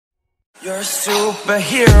You're a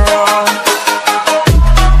superhero.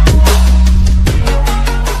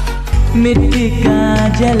 मिट्टी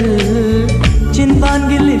काजल चिंपान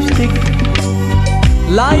की lipstick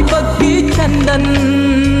लाई पक्की चंदन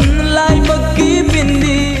लाई पक्की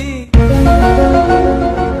बिंदी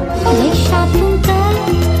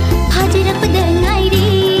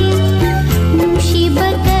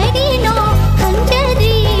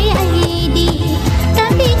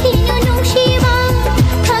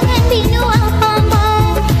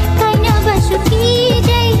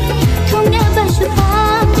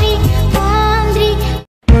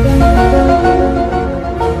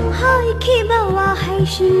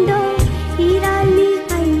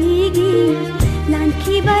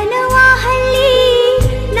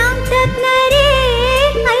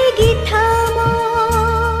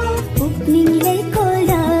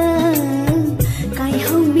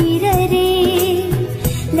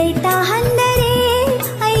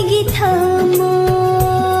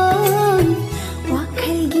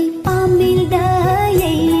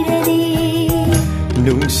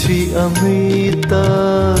Amrita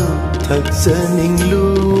thaksaning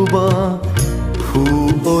luba hu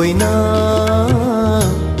oina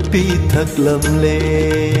pi thaklamle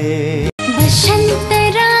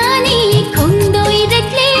Bashantarani kondoi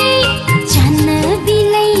rakle janna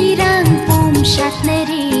bilai rang pom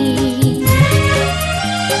shatnare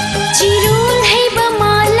Chirul Aheibam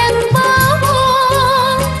malang babo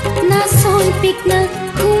na sol pikna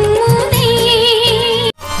kumune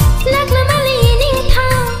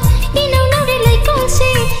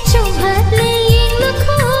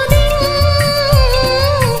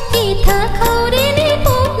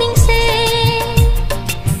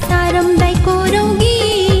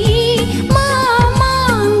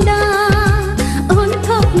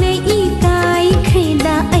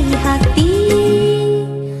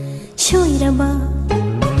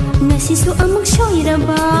Sisu amang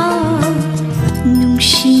shoiraba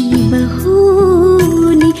nungsiba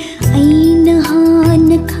huni ay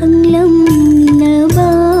nahanap hanglam laba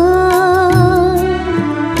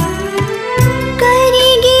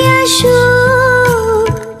karigi ashu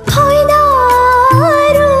hoy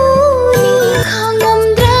daruni khangam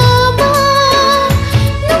draba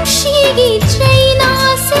nungshigi traina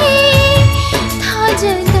se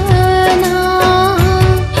thajadana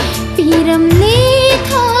piram ne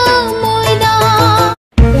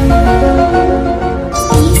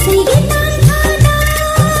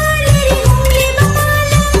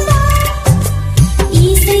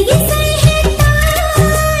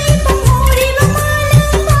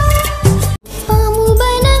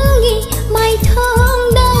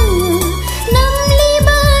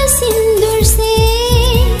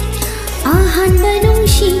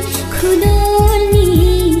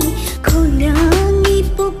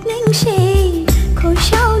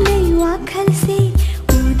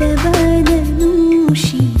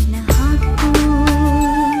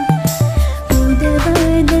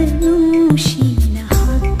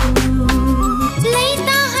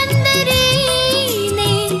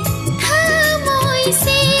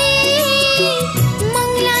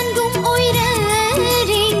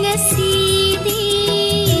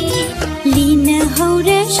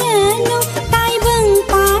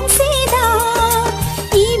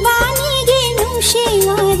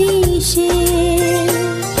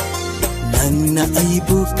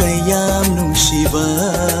Aibu kayam nungsiba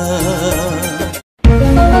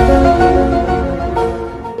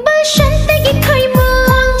Bashantagi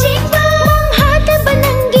khaymang jingmang hata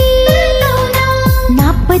banangi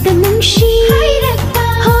napada nungsi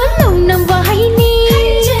holong nam wahayni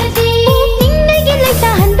pukning nagilay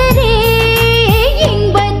tahandare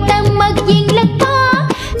yingbat tamag yinglagpa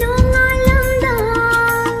nongalam na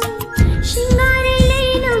shingari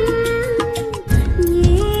laynam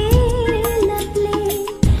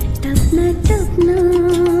tapna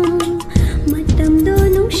matam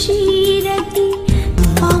dono shirati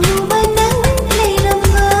pamu banang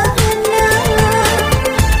leiramana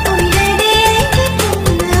oirade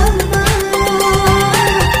kitunama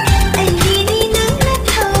aigini nang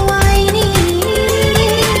nathawaini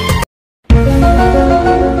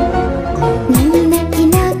nangna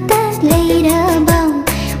tinaka leirabam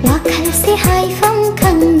wakhal se haifam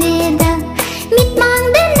khangdeda mitmang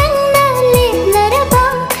da nangna leplaraba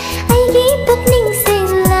aigi pukning se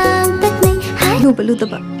lang taknai hai no baluda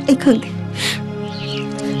ba ai khangde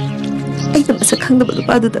ai ta masa khangda ba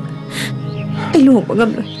pa du da ai lu ba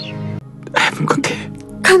ngam I haven't got it.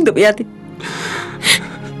 khangda ba yati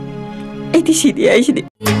ai ti si di ai si di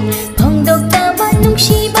phongdok ta ba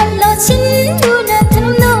nungsiba lo chin du na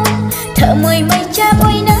thamno thamoi mai cha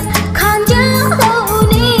boina khangja ho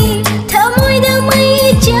ni thamoi da mai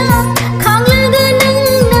cha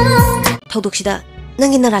थौदोक्सिदा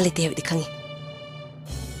नंगी नरा लेते हबदि खंगी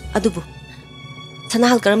अदुबु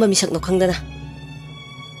सनाहल करम मिसकनो खंगदना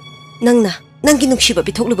नंगना नंगी नुक्सिबा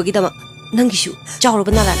पिथोकलुबगिदमा नंगिसु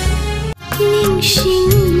चावरबा नरा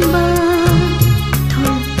निंगसिंबा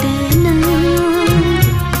थोक्तना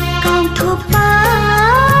काउथोपा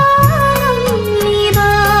लिबा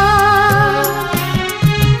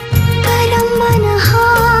करमना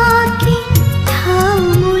hockey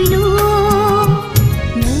थामुइनो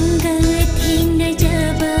नंगा thing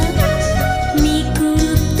जबा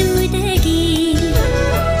मिकुतुदगी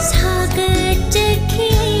सागत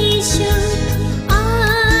खिसु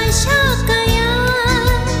आशा कया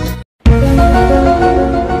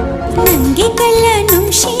नंगी कला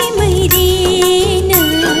नुंशी मैरेना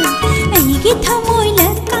अईगी थमोइला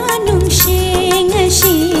कानुंशे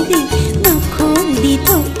ngashidi makhodi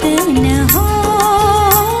thokna ho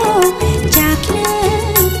jakle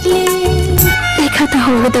ai khata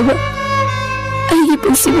hogadaba ai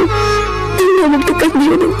pusibu nangna mukta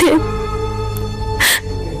kanniyo nante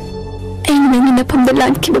ai nangi na phamda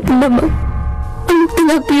lanki ba punama amukta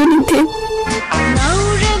ngakpiyo nante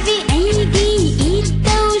nauravi aigi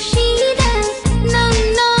itaushida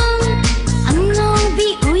nangno angobi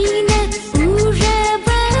oina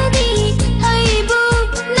urabadi aibu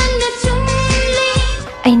nangna chumle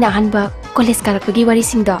aina hanba college karakpagi wari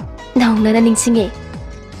singdo naungna na ningsinge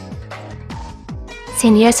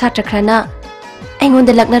senior satra khrana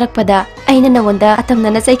aingonda laknarakpada aina nagonda atamna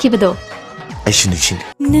na saikibado aishu niksing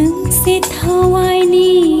nang se thawaini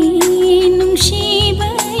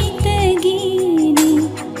nungsibai tagini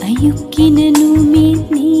ayukina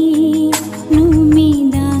numitni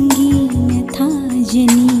numidangi na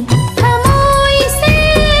thajani thamoi se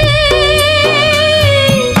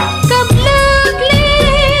kab lagle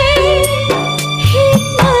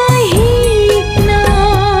hitna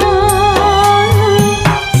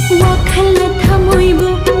wakhal thamoibu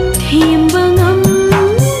thembangam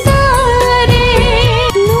dare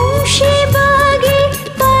nungshibagi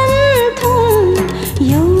palthum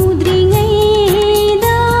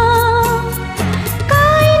yaudringaida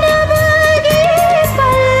kainabagi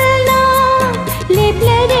palna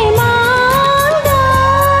leplare manda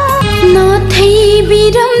na thai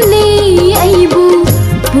biramle aibu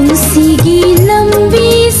punsigi lambi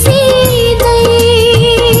sidai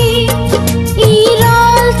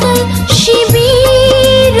iral tai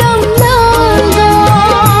shibiram naga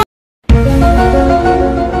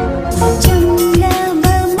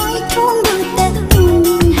Jamlaba mai thongduta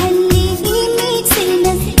uning halli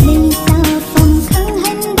imitsina leita fam khang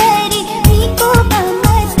handari miko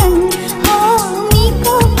pamatang ho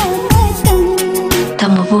miko pamatang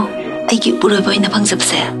tamubu aigi buroy boy na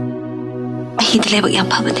phangjabse ai dilebak yam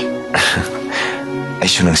phabane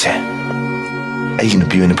aishu nangse aigi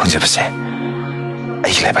nupi oina phangjabase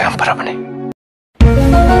aigi laiba yam parabane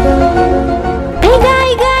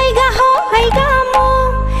gai gai ga ho hai ga mo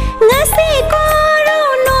ngase koro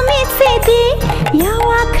no mit se di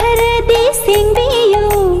yawa khar de sing biyo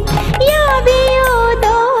ya biyo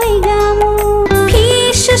doi ga mo phi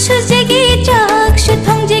shu shu jege chak shu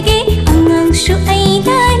thong jege angang shu ai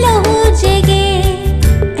ga lo jege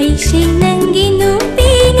ai she nangi nu pi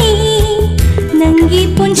ni nangi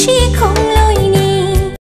punchi khong loi ni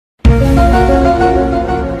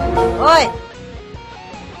ओय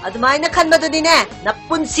अदुमाइना खनबदुदिने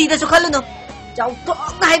नपुनसीदसु खलुनु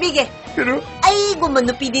चाउथोकना हाइबिगे अईगुम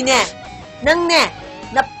नुपीदिने नंगने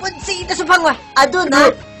नपुनसीदसु फंगवा अदुना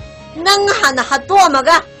नंग हाना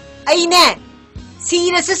हतोमगा अईने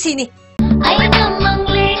सीरसु सीनी aina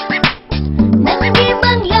mangle nangi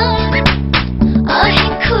mangla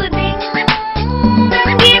ahin khuding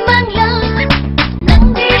nangi mangla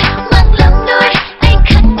nangi manglam doi ai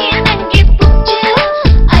khanni nangi pukje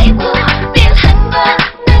ai bo bil hanwa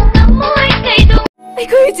nang moi kai do ai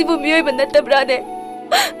koi jibu miyoi ban natabra ne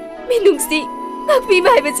minungsi ngakpi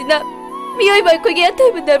bai basina miyoi bai koi ge athai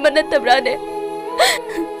ban dharma natabra ne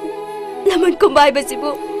laman kombai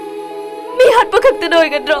basibu mi hat pakakta noi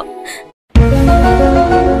gadro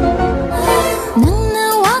nangna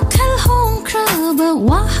wakhal hongkraba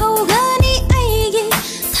wahawgani aigi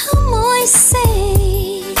thamoi se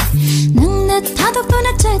nangna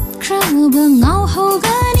thadokna chatkraba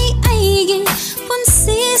ngauhawgani aigi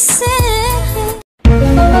punsi se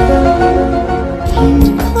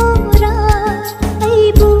Khora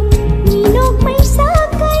aibu ninok maisa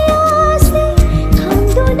kaya se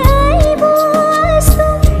khamdu naibu asu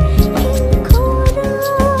khora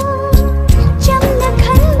jamna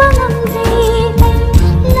khan bangam de ai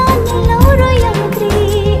lan lauro yang de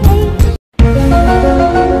ai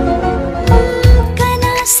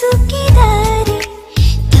kana suki dare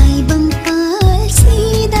tai bang pal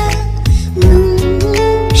sida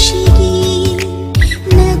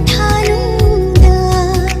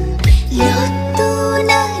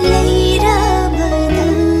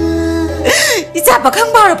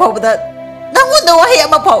파우보다 낭원나 와해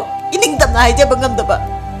아마 파우 이닝담나 하이제방 감다봐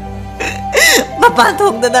마판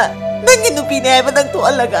통다나 낭기 누피네 하이바 낭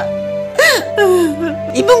토알라가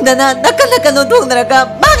이몽다나 나깔나까 너 통나라가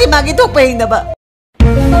마기 독배잉나봐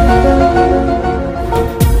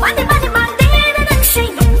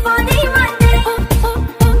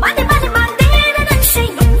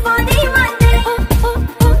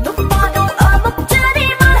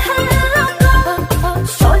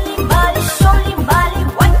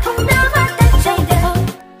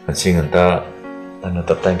지금다 나는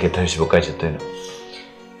답답한 게 더 시부까지 되는.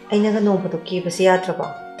 아이나가 농부도 끼버스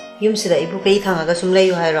야트라봐. юм시다 이부 베이 강아가 숨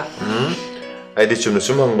레요 하이라. 아이디 좀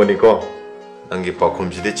숨한 거니까 난게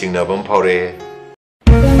바꿈지대 직나범 파우레.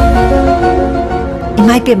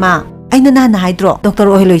 이마이 빼마 아이나 나나 하이드로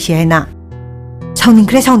doktor 오헬로시 하이나.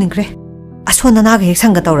 사우닝크레. 아소나 나가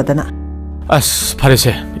핵상가 떠오르다나. 아스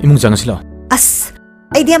파레세 이몽장 실러. 아스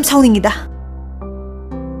아이디 얌 사우닝이다.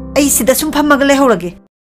 아이시다 숨판막을 내호라게.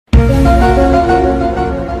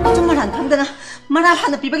 정말 안 감다나 말아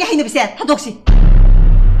하나 비박에 하이나 비세 하독시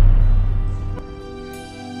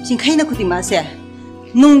진 카이나 쿠디 마세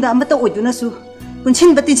농다 아무것도 오이두나수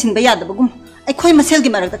군친 바tin 친바 야다보금 아이 코이 마셀기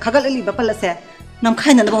말았다 가갈리 바팔라세 남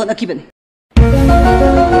카이나 나보 나 기분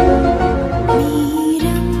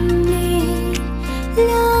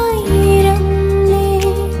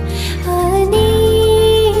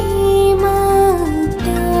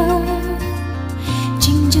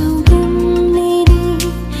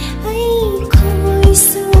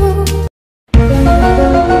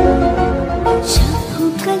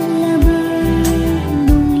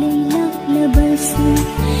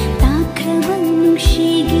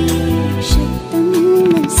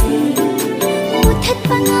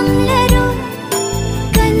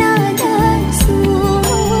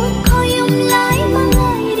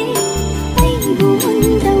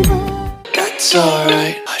It's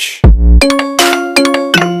alright.